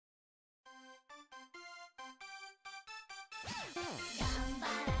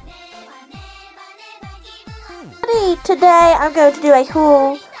Today I'm going to do a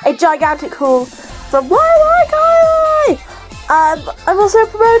gigantic haul from YYKawaii. I'm also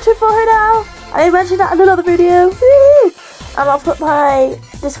promoted for her now. I mentioned that in another video. Woo! And I'll put my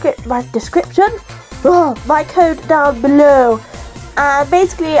description, my code down below. And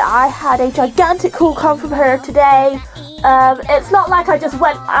basically, I had a gigantic haul come from her today. It's not like I just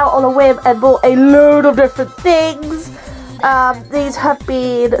went out on a whim and bought a load of different things. These have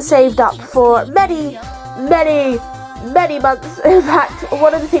been saved up for many months. In fact,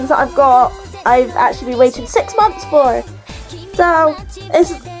 one of the things that I've actually been waiting 6 months for. So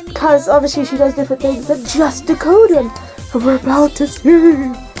it's because obviously she does different things than just decoding, and we're about to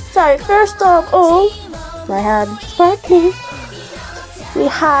see. So first of all, my hand sparkly. We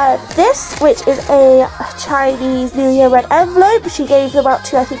had this, which is a Chinese New Year red envelope. She gave them out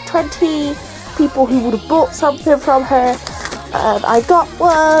to I think 20 people who would have bought something from her. And I got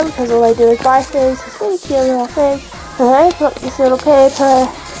one because all I do is buy things. It's really cute little thing. And I put this little paper.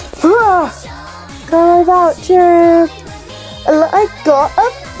 Got my voucher. And I got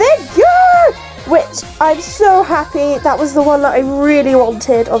a figure, which I'm so happy. That was the one that I really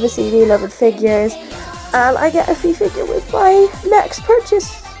wanted. Obviously, me loving figures. And I get a free figure with my next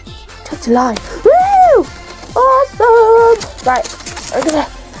purchase. Took to lie. Woo! Awesome! Right, I'm gonna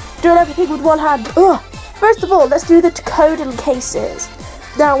do everything with one hand. First of all, let's do the decoding cases.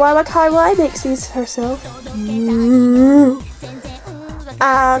 Now, YYKawaii makes these herself.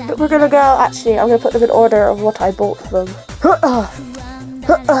 And we're gonna go, actually, I'm gonna put them in order of what I bought them.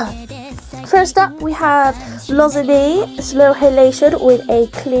 First up, we have Lozamy Slow Halation with a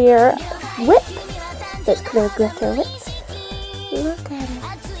clear whip. It's clear glitter whip. Look at it.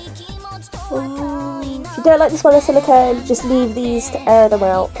 Oh. If you don't like this one of silicone, just leave these to air them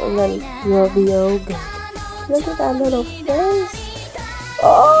out and then you'll be okay. Look at that little face.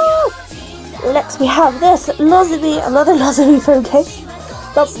 Oh! Next we have this Lozamy, another Lozamy phone case.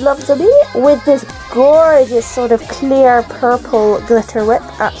 That's Lozamy with this gorgeous sort of clear purple glitter whip.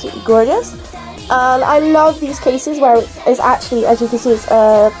 Absolutely gorgeous. And I love these cases where it's actually, as you can see, it's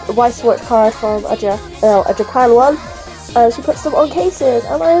a YY card from a Japan one. She puts them on cases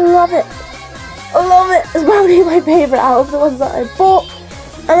and I love it. I love it. It's probably my favourite out of the ones that I bought.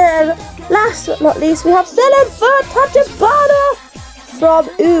 And then last but not least, we have Selling for Tachibana from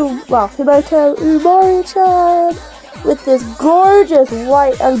Himoto Umori-chan with this gorgeous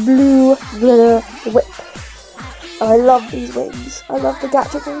white and blue glitter whip. I love these wings. I love the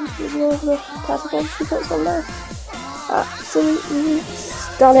gacha wings. I love the pattern ones she puts on there. Absolutely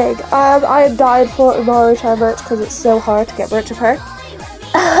stunning. I am dying for Umori-chan merch because it's so hard to get merch of her.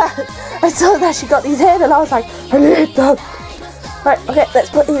 I saw that she got these in and I was like, I need them. Right, okay, let's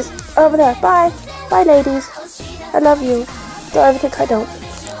put these over there. Bye. Bye, ladies. I love you. Don't ever think I don't.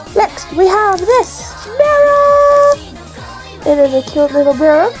 Next, we have this mirror. It is a cute little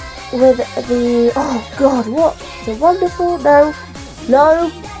mirror with the, oh god, what? The wonderful, no,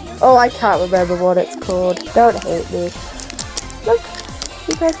 oh, I can't remember what it's called. Don't hate me. Look,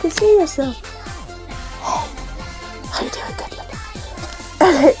 you guys can see yourself. How you doing, good looking?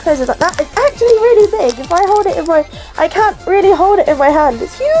 And it closes like that. It's actually really big. If I hold it in my, I can't really hold it in my hand.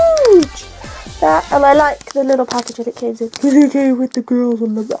 It's huge. That, and I like the little package that it came in. It came with the girls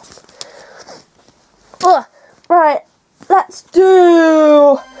on the back. Right, let's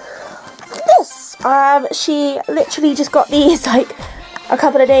do this. She literally just got these like a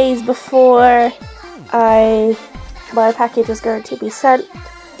couple of days before my package was going to be sent.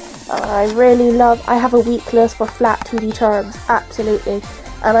 I really love, I have a weakness for flat 2D charms, absolutely.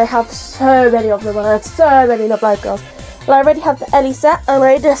 And I have so many of them, and I have so many Love Live girls. And I already have the Ellie set, and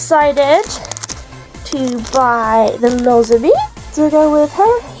I decided to buy the Lozamy to go with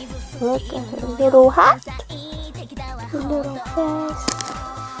her. Look at her little hat, her little face.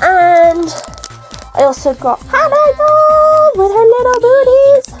 And I also got Hannah with her little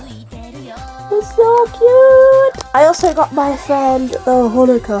booties. It's so cute. I also got my friend the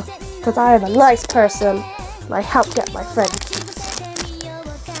Honoka because I am a nice person and I help get my friend gifts.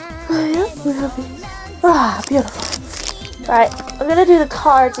 Oh yeah, we have these. Beautiful. Right, I'm gonna do the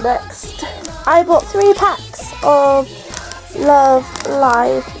cards next. I bought 3 packs of Love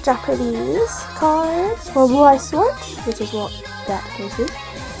Live Japanese cards from YY, which is what that case is.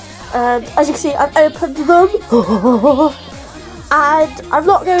 And as you can see, I've opened them. And I'm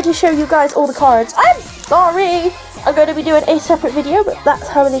not going to show you guys all the cards. I'm sorry! I'm going to be doing a separate video, but that's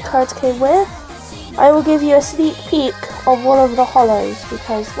how many cards came with. I will give you a sneak peek of one of the hollows,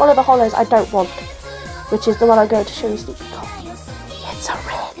 because one of the hollows I don't want, which is the one I'm going to show you a sneak peek of. It's a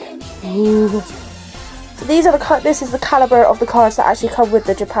red. Ooh. these are this is the caliber of the cards that actually come with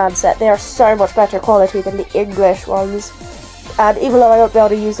the Japan set. They are so much better quality than the English ones. And even though I won't be able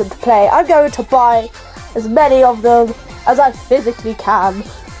to use them to play, I'm going to buy as many of them as I physically can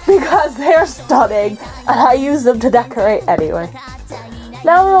because they're stunning and I use them to decorate anyway.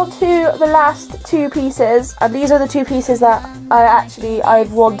 Now we're on to the last two pieces, and these are the two pieces that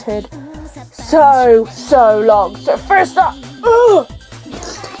I've wanted so long. So first up,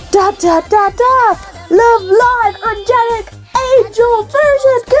 da da da da, Love Live Angelic Angel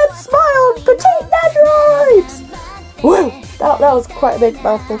version, Good Smile, Petite Androids. Woo! That was quite a big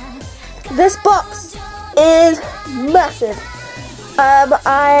mouthful. This box is massive.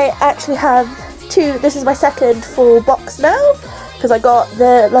 I actually have two. This is my second full box now because I got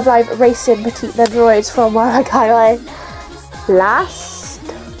the Love Live Racing Petite Androids from YYKawaii last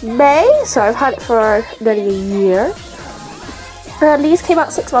May, so I've had it for nearly a year. And these came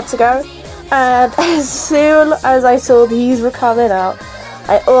out 6 months ago, and as soon as I saw these were coming out,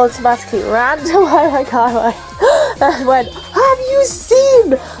 I automatically ran to YYKawaii and went, have you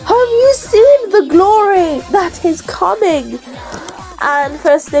seen the glory that is coming? And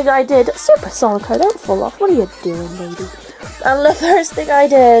first thing I did, Super Sonico, don't fall off, what are you doing, lady? And the first thing I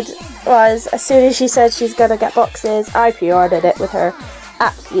did was, as soon as she said she's gonna get boxes, I pre-ordered it with her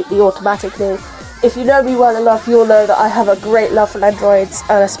absolutely automatically. If you know me well enough, you'll know that I have a great love for androids,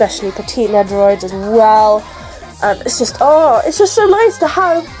 and especially petite androids as well. And it's just so nice to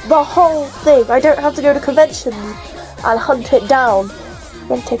have the whole thing. I don't have to go to conventions and hunt it down. I'm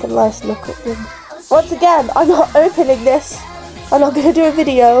going to take a nice look at them. Once again, I'm not opening this. I'm not going to do a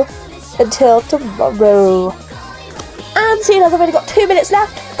video until tomorrow. And seeing as I've only got 2 minutes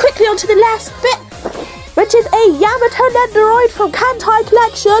left, quickly on to the last bit, which is a Yamato Android from Kantai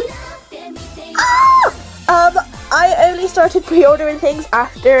Collection. I only started pre-ordering things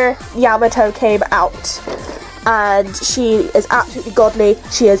after Yamato came out. And she is absolutely godly.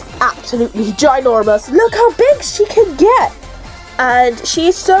 She is absolutely ginormous. Look how big she can get. And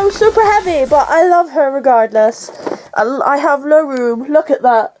she's so super heavy, but I love her regardless. I have no room. Look at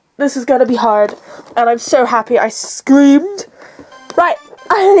that. This is gonna be hard. And I'm so happy I screamed. Right,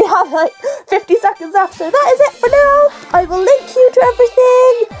 I only have like 50 seconds left, so that is it for now. I will link you to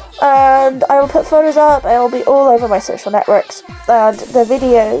everything, and I will put photos up. I will be all over my social networks, and the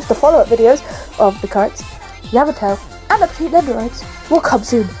videos, the follow-up videos of the cards, Yamato, and the Petite Androids will come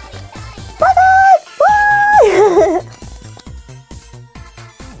soon.